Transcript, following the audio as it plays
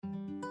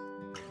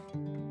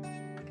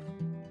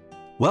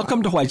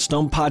Welcome to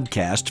Whitestone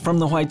Podcast from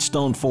the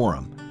Whitestone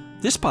Forum.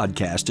 This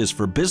podcast is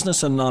for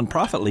business and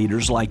nonprofit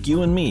leaders like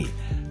you and me,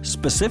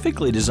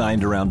 specifically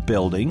designed around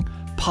building,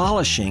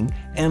 polishing,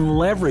 and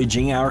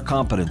leveraging our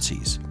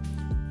competencies.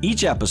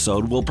 Each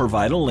episode will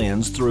provide a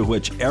lens through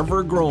which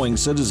ever-growing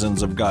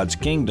citizens of God's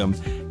kingdom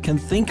can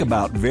think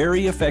about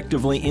very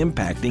effectively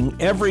impacting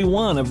every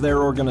one of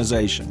their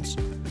organizations.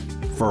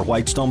 For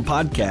Whitestone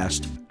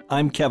Podcast,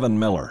 I'm Kevin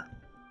Miller.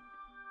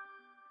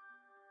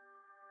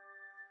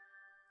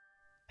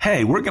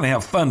 Hey, we're going to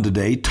have fun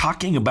today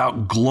talking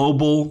about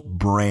global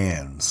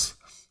brands.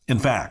 In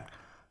fact,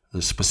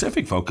 the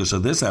specific focus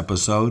of this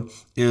episode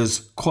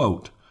is,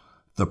 quote,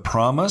 the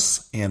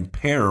promise and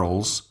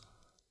perils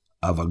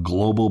of a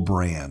global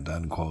brand,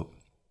 unquote.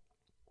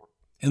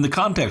 In the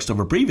context of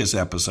a previous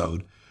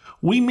episode,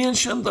 we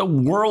mentioned the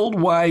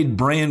worldwide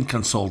brand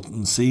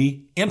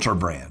consultancy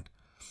Interbrand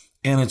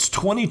and its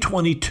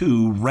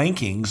 2022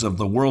 rankings of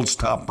the world's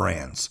top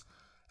brands.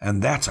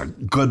 And that's a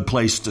good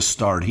place to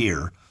start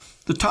here.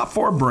 The top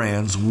 4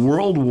 brands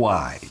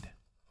worldwide,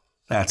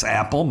 that's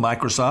Apple,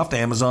 Microsoft,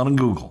 Amazon, and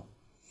Google.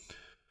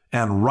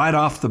 And right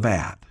off the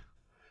bat,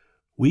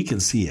 we can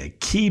see a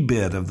key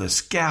bit of the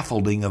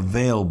scaffolding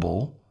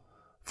available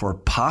for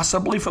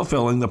possibly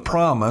fulfilling the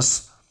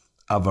promise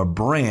of a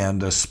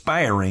brand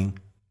aspiring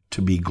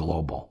to be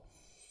global.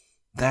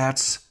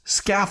 That's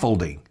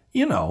scaffolding,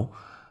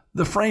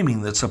 the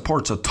framing that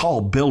supports a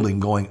tall building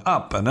going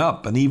up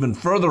and even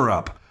further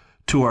up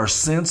to our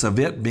sense of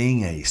it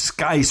being a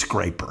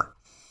skyscraper.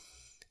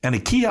 And a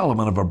key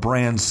element of a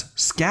brand's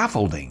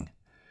scaffolding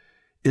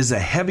is a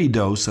heavy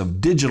dose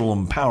of digital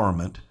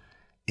empowerment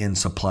in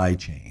supply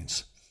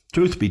chains.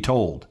 Truth be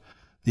told,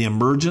 the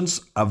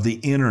emergence of the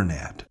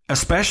internet,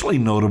 especially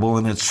notable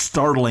in its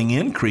startling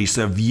increase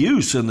of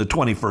use in the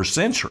 21st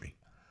century,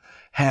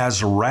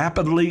 has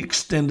rapidly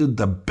extended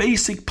the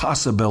basic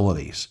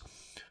possibilities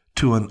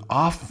to an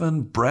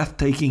often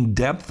breathtaking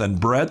depth and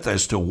breadth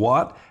as to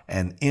what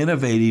an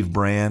innovative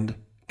brand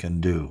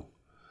can do.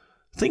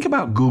 Think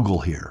about Google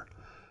here.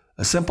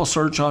 A simple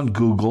search on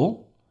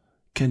Google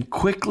can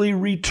quickly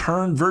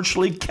return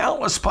virtually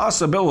countless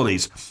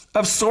possibilities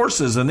of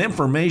sources and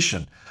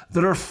information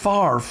that are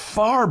far,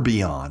 far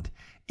beyond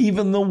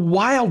even the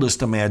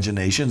wildest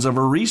imaginations of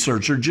a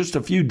researcher just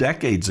a few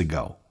decades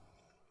ago.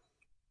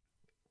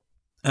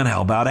 And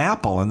how about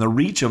Apple and the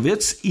reach of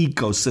its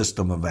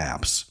ecosystem of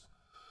apps?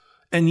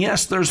 And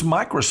yes, there's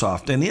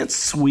Microsoft and its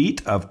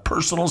suite of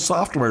personal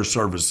software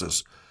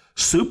services,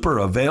 super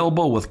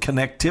available with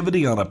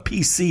connectivity on a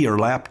PC or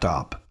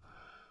laptop.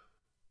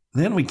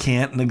 Then we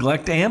can't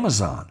neglect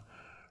Amazon.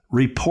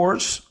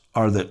 Reports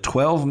are that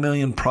 12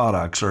 million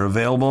products are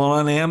available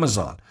on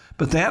Amazon,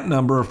 but that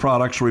number of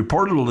products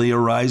reportedly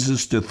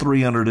arises to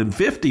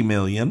 350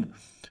 million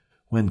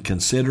when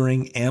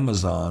considering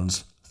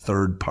Amazon's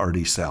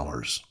third-party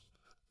sellers.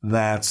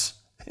 That's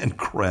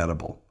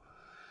incredible.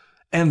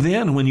 And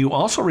then when you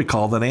also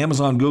recall that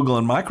Amazon, Google,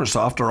 and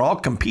Microsoft are all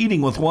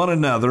competing with one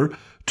another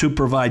to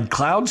provide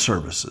cloud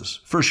services.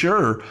 For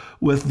sure,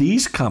 with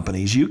these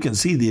companies, you can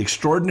see the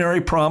extraordinary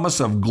promise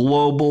of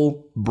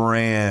global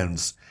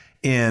brands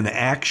in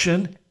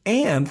action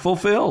and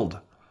fulfilled.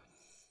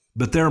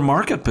 But their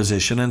market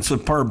position and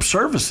superb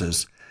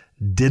services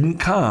didn't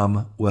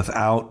come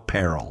without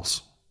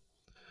perils.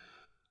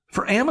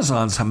 For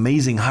Amazon's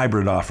amazing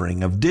hybrid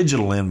offering of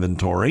digital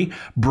inventory,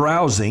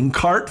 browsing,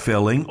 cart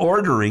filling,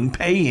 ordering,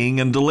 paying,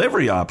 and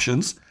delivery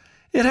options,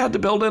 it had to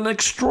build an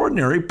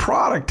extraordinary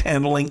product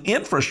handling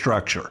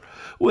infrastructure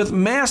with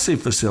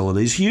massive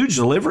facilities, huge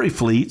delivery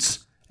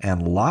fleets,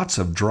 and lots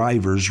of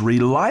drivers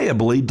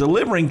reliably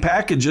delivering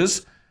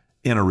packages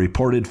in a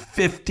reported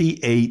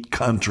 58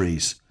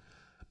 countries.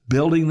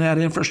 Building that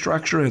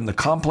infrastructure and the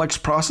complex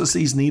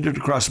processes needed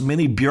across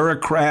many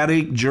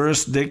bureaucratic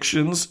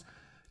jurisdictions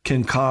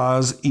can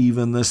cause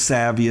even the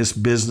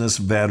savviest business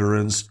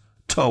veterans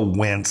to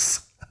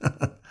wince.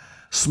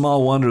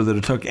 Small wonder that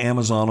it took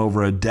Amazon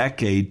over a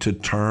decade to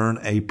turn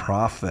a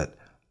profit.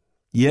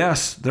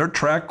 Yes, their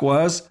trek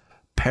was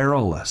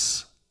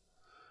perilous.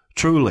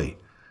 Truly,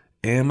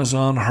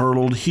 Amazon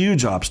hurdled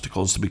huge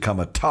obstacles to become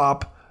a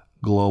top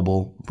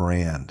global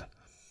brand.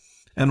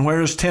 And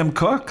where's Tim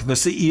Cook, the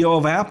CEO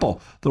of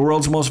Apple, the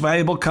world's most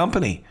valuable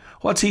company?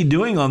 What's he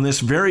doing on this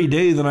very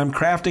day that I'm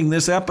crafting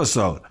this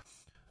episode?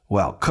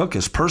 Well, Cook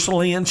is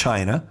personally in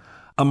China,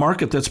 a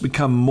market that's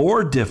become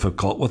more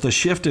difficult with a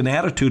shift in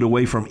attitude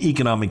away from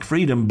economic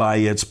freedom by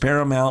its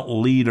paramount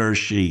leader,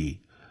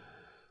 Xi.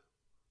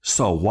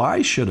 So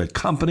why should a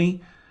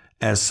company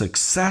as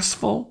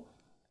successful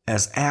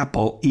as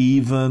Apple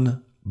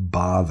even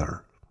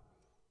bother?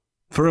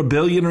 For a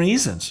billion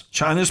reasons.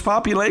 China's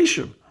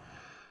population,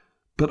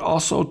 but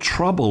also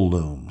trouble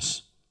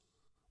looms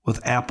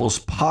with Apple's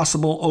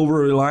possible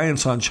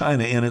over-reliance on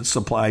China in its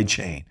supply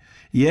chain.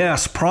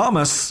 Yes,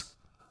 promise,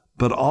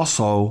 but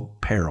also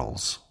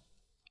perils.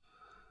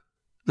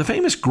 The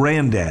famous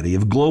granddaddy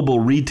of global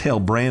retail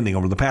branding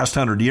over the past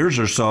 100 years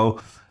or so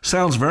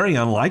sounds very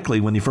unlikely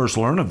when you first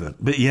learn of it.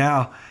 But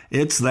yeah,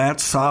 it's that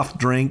soft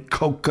drink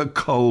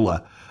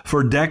Coca-Cola.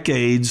 For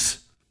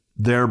decades,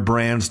 Their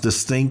brand's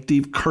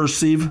distinctive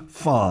cursive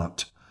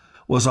font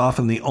was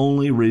often the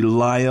only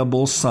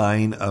reliable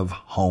sign of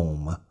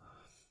home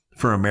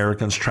for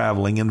Americans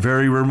traveling in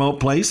very remote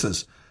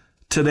places.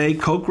 Today,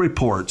 Coke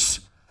reports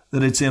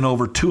that it's in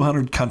over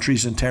 200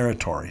 countries and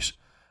territories.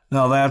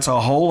 Now, that's a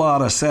whole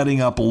lot of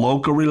setting up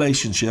local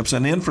relationships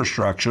and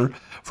infrastructure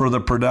for the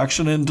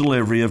production and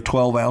delivery of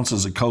 12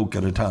 ounces of Coke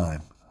at a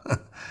time.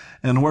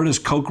 And where does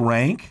Coke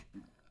rank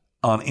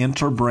on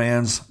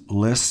Interbrand's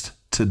list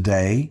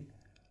today?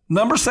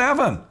 Number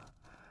 7.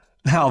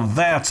 Now,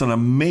 that's an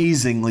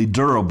amazingly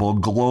durable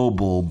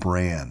global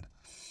brand.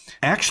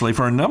 Actually,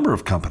 for a number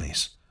of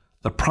companies,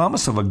 the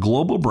promise of a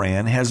global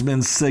brand has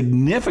been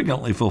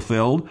significantly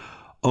fulfilled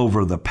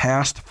over the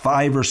past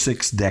 5 or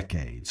 6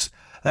 decades.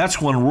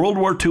 That's when World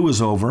War II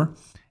was over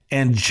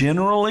and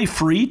generally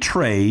free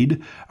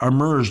trade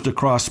emerged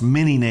across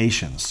many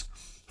nations.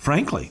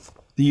 Frankly,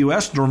 the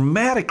U.S.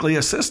 dramatically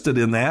assisted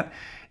in that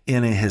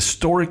in a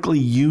historically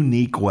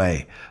unique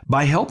way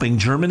by helping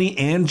Germany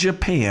and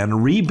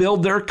Japan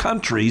rebuild their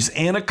countries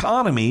and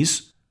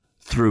economies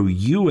through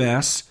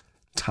U.S.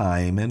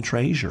 time and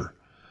treasure.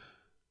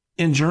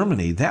 In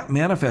Germany, that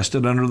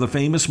manifested under the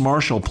famous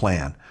Marshall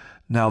Plan.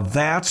 Now,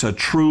 that's a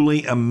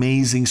truly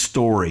amazing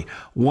story.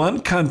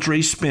 One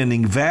country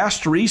spending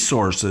vast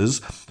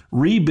resources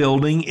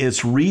rebuilding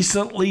its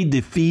recently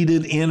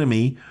defeated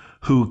enemy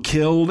who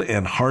killed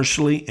and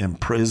harshly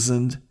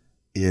imprisoned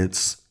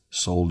its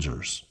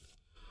soldiers.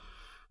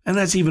 And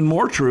that's even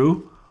more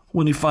true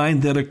when you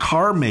find that a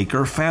car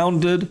maker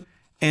founded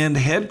and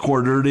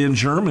headquartered in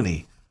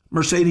Germany,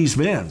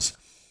 Mercedes-Benz,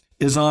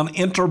 is on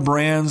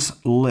Interbrand's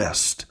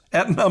list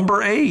at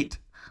number 8.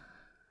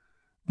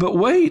 But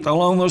wait,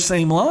 along those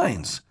same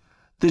lines,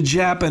 the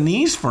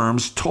Japanese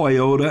firms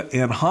Toyota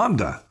and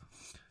Honda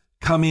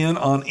come in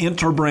on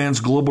Interbrand's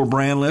global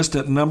brand list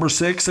at number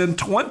 6 and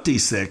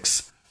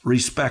 26,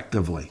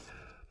 respectively.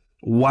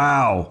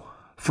 Wow,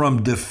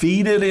 from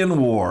defeated in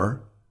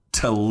war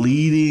to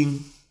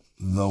leading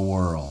the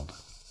world.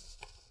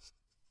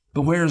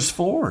 But where's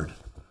Ford?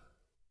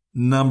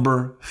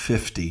 Number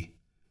 50.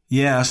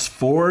 Yes,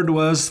 Ford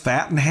was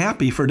fat and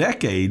happy for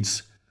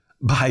decades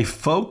by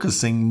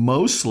focusing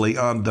mostly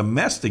on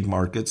domestic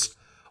markets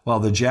while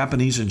the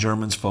Japanese and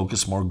Germans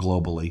focus more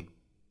globally.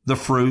 The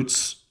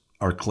fruits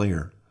are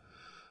clear.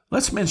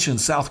 Let's mention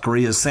South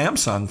Korea's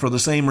Samsung for the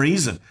same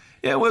reason.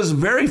 It was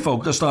very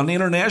focused on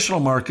international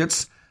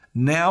markets,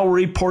 now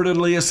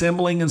reportedly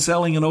assembling and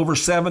selling in over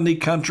 70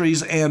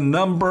 countries and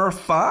number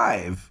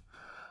 5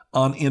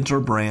 on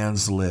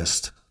Interbrand's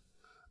list.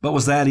 But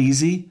was that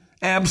easy?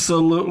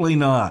 Absolutely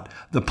not.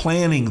 The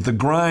planning, the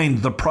grind,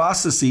 the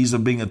processes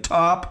of being a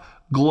top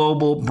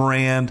global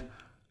brand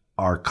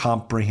are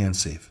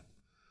comprehensive.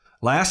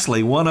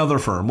 Lastly, one other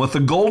firm with the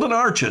Golden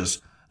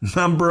Arches,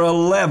 number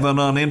 11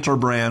 on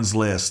Interbrand's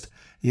list.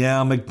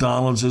 Yeah,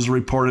 McDonald's is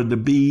reported to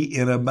be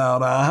in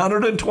about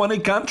 120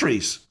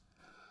 countries.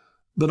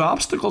 But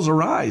obstacles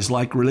arise,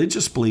 like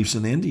religious beliefs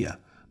in India.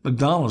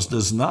 McDonald's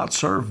does not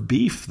serve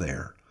beef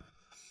there.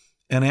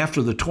 And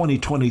after the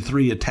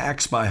 2023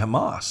 attacks by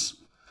Hamas,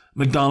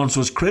 McDonald's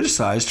was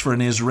criticized for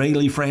an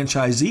Israeli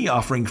franchisee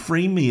offering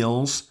free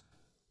meals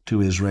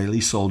to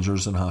Israeli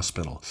soldiers in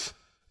hospitals.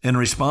 In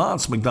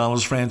response,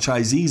 McDonald's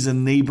franchisees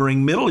in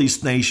neighboring Middle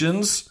East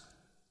nations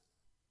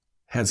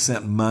had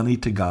sent money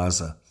to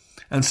Gaza,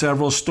 and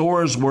several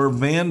stores were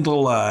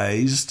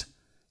vandalized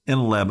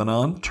in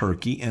Lebanon,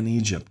 Turkey, and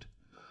Egypt.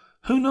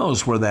 Who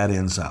knows where that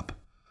ends up?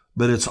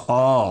 But it's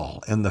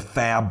all in the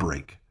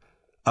fabric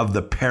of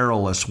the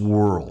perilous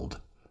world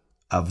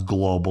of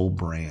global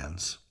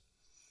brands.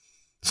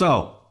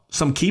 So,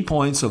 some key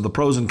points of the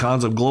pros and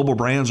cons of global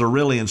brands are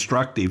really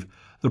instructive.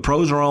 The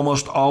pros are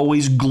almost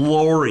always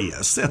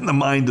glorious in the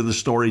mind of the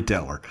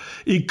storyteller.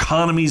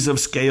 Economies of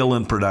scale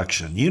in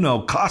production,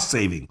 cost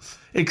saving,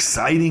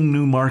 exciting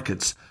new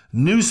markets,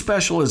 new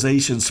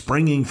specializations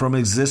springing from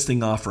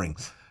existing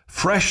offerings,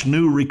 fresh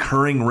new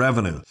recurring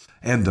revenue,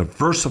 and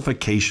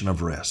diversification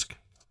of risk.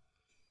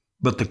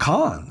 But the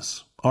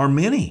cons are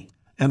many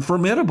and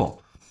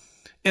formidable.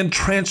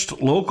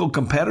 Entrenched local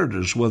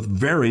competitors with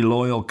very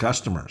loyal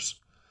customers.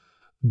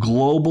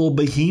 Global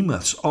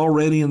behemoths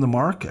already in the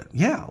market.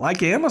 Yeah,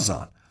 like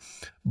Amazon.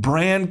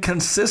 Brand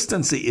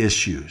consistency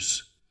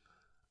issues.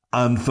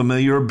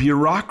 Unfamiliar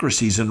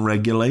bureaucracies and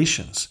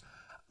regulations.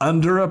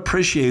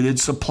 Underappreciated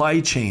supply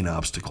chain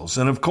obstacles.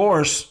 And of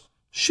course,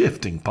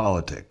 shifting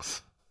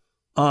politics.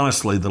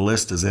 Honestly, the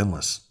list is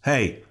endless.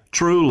 Hey,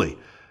 truly,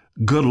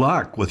 good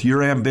luck with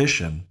your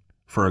ambition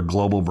for a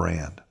global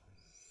brand.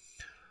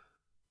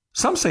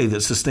 Some say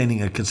that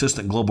sustaining a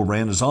consistent global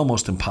brand is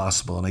almost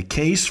impossible, and a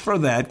case for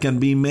that can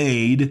be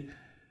made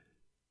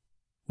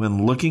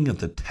when looking at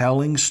the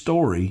telling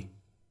story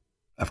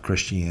of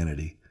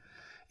Christianity.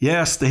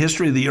 Yes, the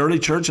history of the early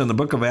church and the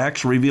book of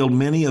Acts revealed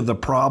many of the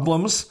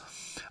problems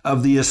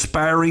of the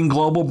aspiring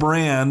global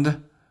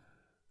brand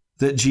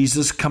that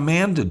Jesus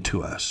commanded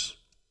to us.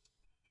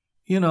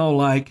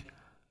 Like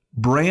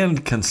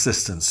brand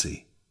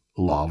consistency,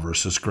 law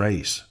versus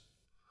grace.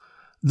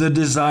 The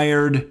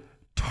desired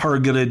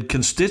targeted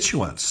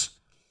constituents,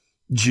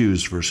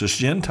 Jews versus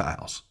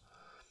Gentiles.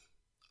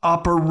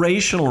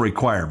 Operational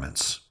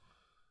requirements,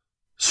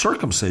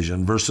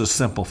 circumcision versus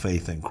simple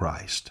faith in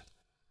Christ.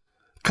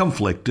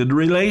 Conflicted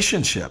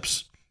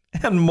relationships,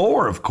 and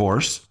more, of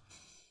course.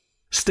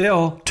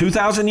 Still,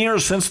 2,000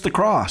 years since the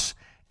cross,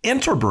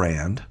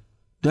 Interbrand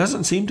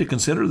doesn't seem to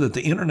consider that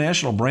the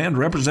international brand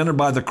represented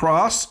by the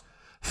cross,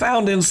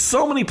 found in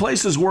so many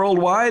places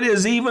worldwide,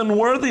 is even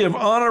worthy of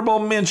honorable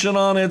mention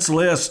on its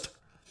list.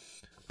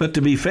 But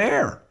to be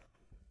fair,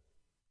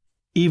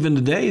 even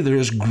today there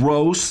is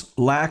gross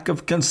lack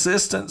of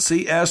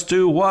consistency as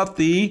to what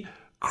the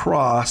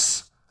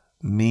cross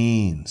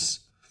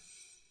means.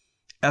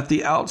 At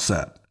the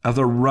outset of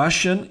the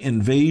Russian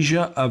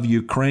invasion of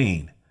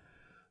Ukraine,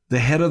 the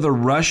head of the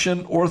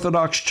Russian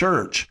Orthodox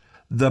Church,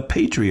 the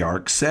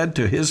Patriarch, said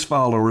to his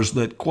followers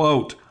that,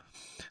 quote,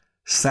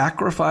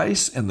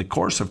 sacrifice in the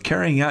course of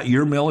carrying out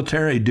your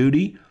military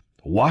duty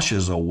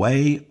washes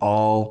away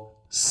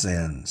all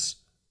sins,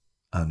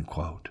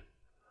 unquote.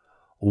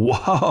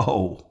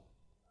 Whoa!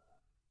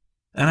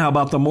 And how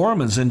about the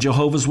Mormons and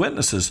Jehovah's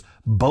Witnesses,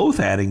 both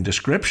adding to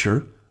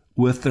Scripture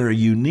with their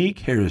unique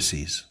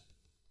heresies?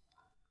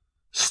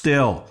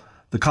 Still,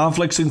 the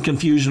conflicts and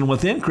confusion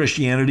within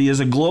Christianity as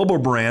a global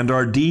brand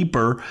are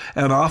deeper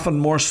and often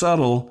more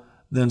subtle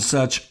than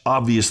such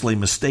obviously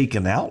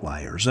mistaken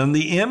outliers, and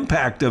the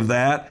impact of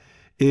that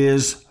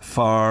is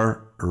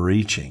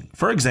far-reaching.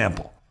 For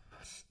example,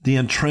 the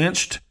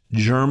entrenched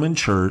German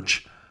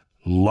church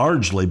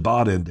largely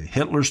bought into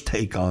Hitler's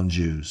take on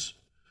Jews.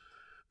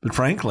 But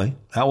frankly,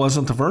 that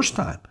wasn't the first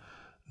time,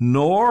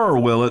 nor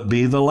will it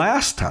be the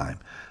last time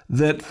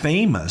that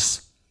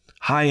famous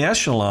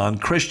high-echelon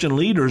Christian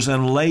leaders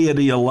and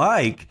laity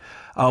alike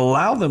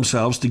allow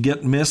themselves to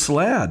get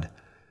misled.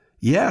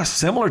 Yes,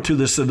 similar to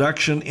the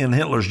seduction in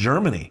Hitler's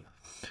Germany,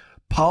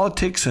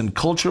 politics and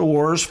culture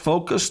wars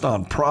focused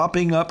on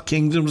propping up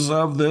kingdoms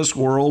of this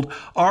world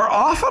are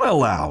often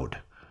allowed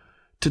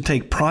to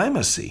take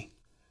primacy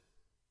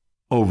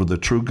over the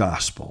true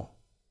gospel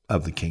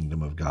of the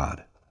kingdom of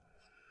God.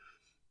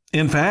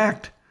 In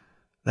fact,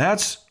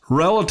 that's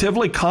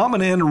relatively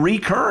common and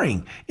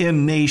recurring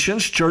in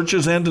nations,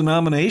 churches, and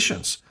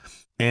denominations.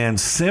 And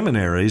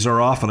seminaries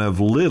are often of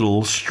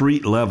little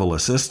street-level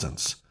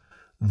assistance.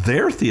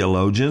 Their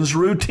theologians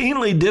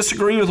routinely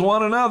disagree with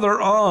one another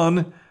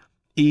on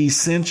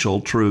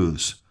essential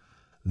truths.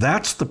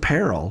 That's the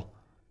peril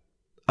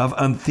of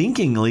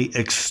unthinkingly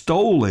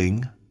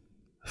extolling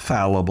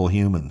fallible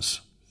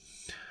humans.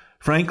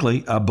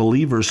 Frankly, a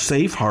believer's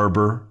safe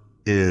harbor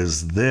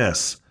is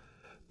this: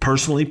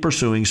 personally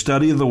pursuing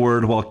study of the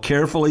Word while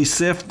carefully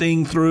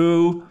sifting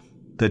through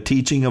the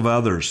teaching of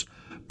others,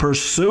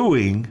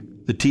 pursuing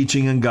the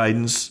teaching and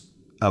guidance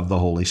of the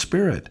Holy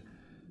Spirit,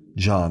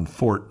 John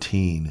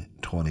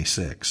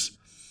 14:26,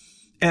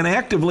 and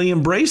actively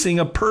embracing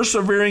a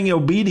persevering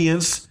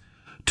obedience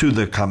to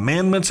the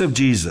commandments of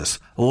Jesus,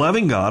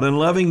 loving God and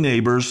loving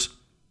neighbors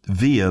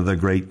via the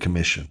Great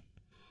Commission.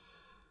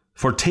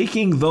 For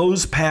taking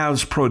those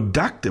paths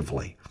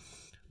productively,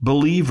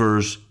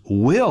 believers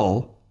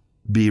will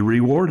be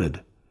rewarded.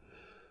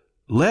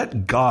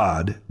 Let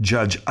God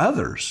judge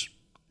others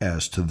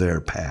as to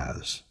their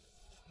paths.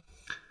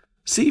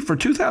 See, for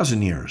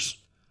 2,000 years,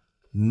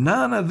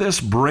 none of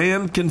this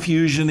brand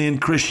confusion in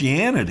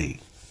Christianity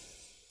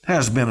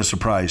has been a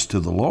surprise to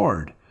the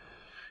Lord.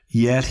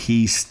 Yet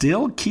he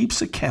still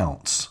keeps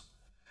accounts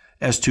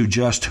as to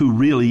just who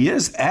really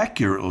is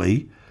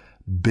accurately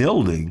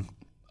building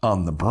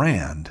on the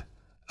brand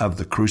of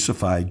the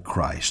crucified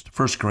Christ.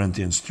 1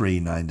 Corinthians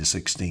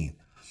 3:9-16.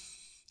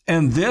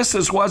 And this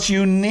is what's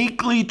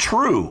uniquely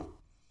true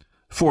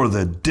for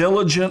the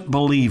diligent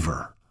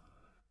believer.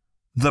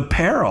 The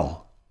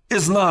peril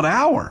is not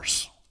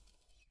ours,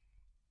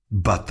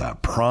 but the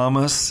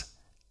promise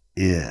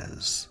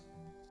is.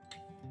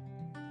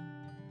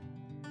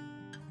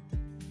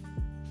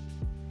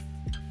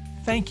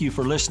 Thank you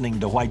for listening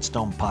to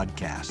Whitestone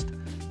Podcast.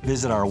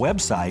 Visit our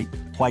website,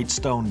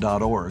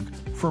 whitestone.org,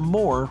 for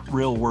more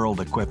real-world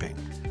equipping.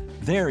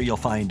 There you'll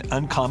find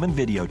uncommon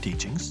video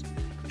teachings,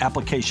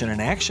 application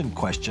and action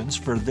questions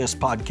for this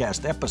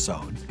podcast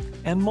episode,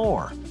 and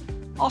more.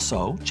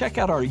 Also, check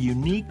out our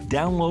unique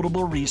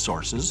downloadable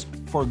resources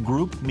for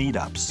group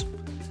meetups.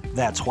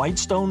 That's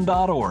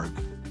whitestone.org.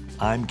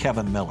 I'm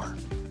Kevin Miller.